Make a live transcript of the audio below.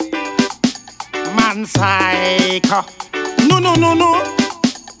and psycho. No, no, no, no.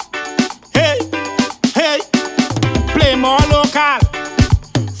 Hey, hey. Play more local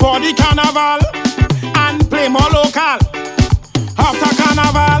for the carnival and play more local after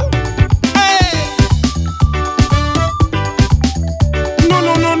carnival. Hey. No,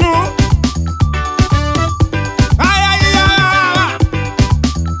 no, no, no. Ay, ay, ay, ay.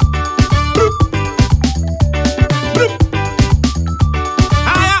 Bloop. Bloop.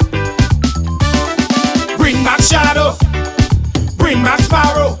 Ay, ay. Bring back Shadow. Bring back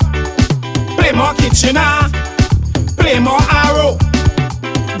Sparrow. Play more Kitchener. Play more Arrow.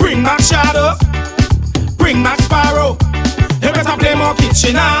 Bring back Shadow. Bring back Sparrow. You better play more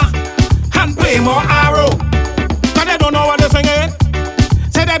Kitchener and play more Arrow. Cause they don't know what they're singing.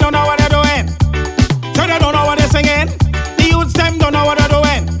 Say they don't know what they're doing. So they don't know what they're singing. The youths them don't know what they're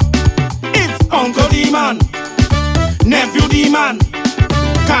doing. It's Uncle D-Man, Nephew D-Man,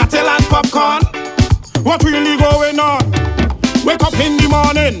 Cartel and Popcorn. What really going on? Wake up in the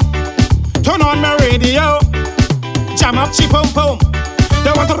morning, turn on my radio, jam up chi pum pum.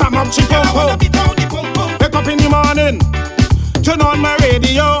 They want to ram up chi pum pum. Wake up in the morning, turn on my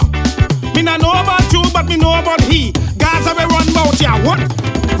radio. Me not know about you, but me know about he. Guys have a run bout ya. What?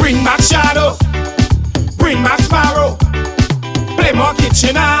 Bring back Shadow, bring back Sparrow. Play more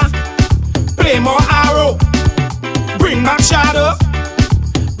Kitchener, play more Arrow. Bring back Shadow,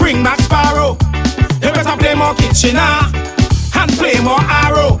 bring back Sparrow. You better play more Kitchener and play more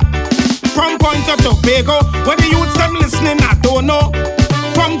Arrow. From Point to Tobago, where the youths them listening, I don't know.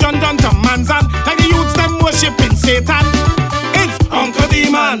 From John to Manzan, like the youths them worshiping Satan. It's Uncle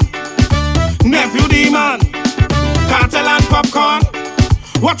D-Man, Nephew D-Man, Cartel and Popcorn.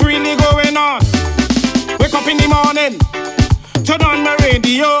 What really going on? Wake up in the morning, turn on my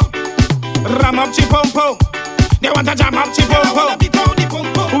radio, ram up chi pum pum. They want to jam up chi pum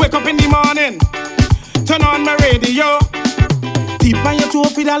pum. Wake up in the morning, turn on my radio. Deep on your toe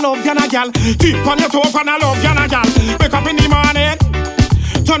for the love yana gal. Deep on your toe for the love yana gal. Wake up in the morning,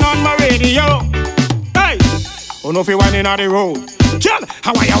 turn on my radio. Hey, oh no, if you whining on the road, girl,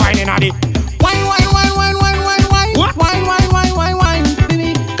 how are you whining on it? Wine, wine, wine, wine, wine, wine, wine. What? Wine, wine, wine, wine, wine.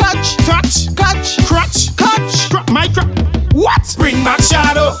 Catch, Touch, catch, crutch, catch. my crutch. What? Bring back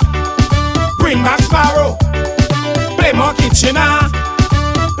Shadow, bring back Sparrow. Play more Kitchener,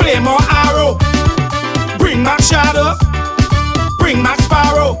 play more Arrow. Bring back Shadow, bring back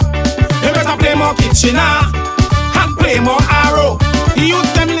Sparrow. You better play more Kitchener and play more Arrow. The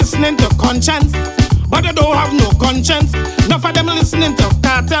youth them listening to Conscience, but they don't have no conscience. Enough of them listening to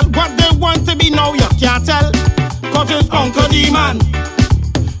Cartel. What they want to be now you can't tell. Cause it's Uncle D-Man,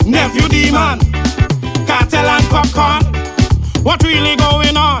 Nephew D-Man, Cartel and Popcorn. What really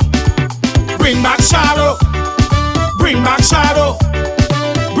going on? Bring back Shadow, bring back Shadow,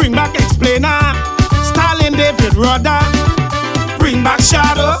 bring back Explainer, Stalin David Rudder. Bring back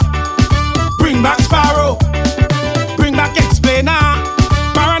Shadow, bring back Sparrow, bring back Explainer,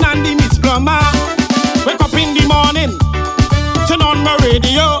 Baron and the Miss Plumber. Wake up in the morning, turn on my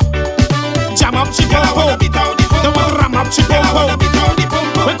radio, jam up chi pum pum. They want to ram up chi pum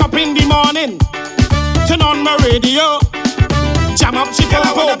pum. Wake up in the morning, turn on my radio, jam up chi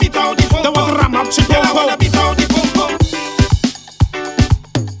pum pum. They want to ram up chi pum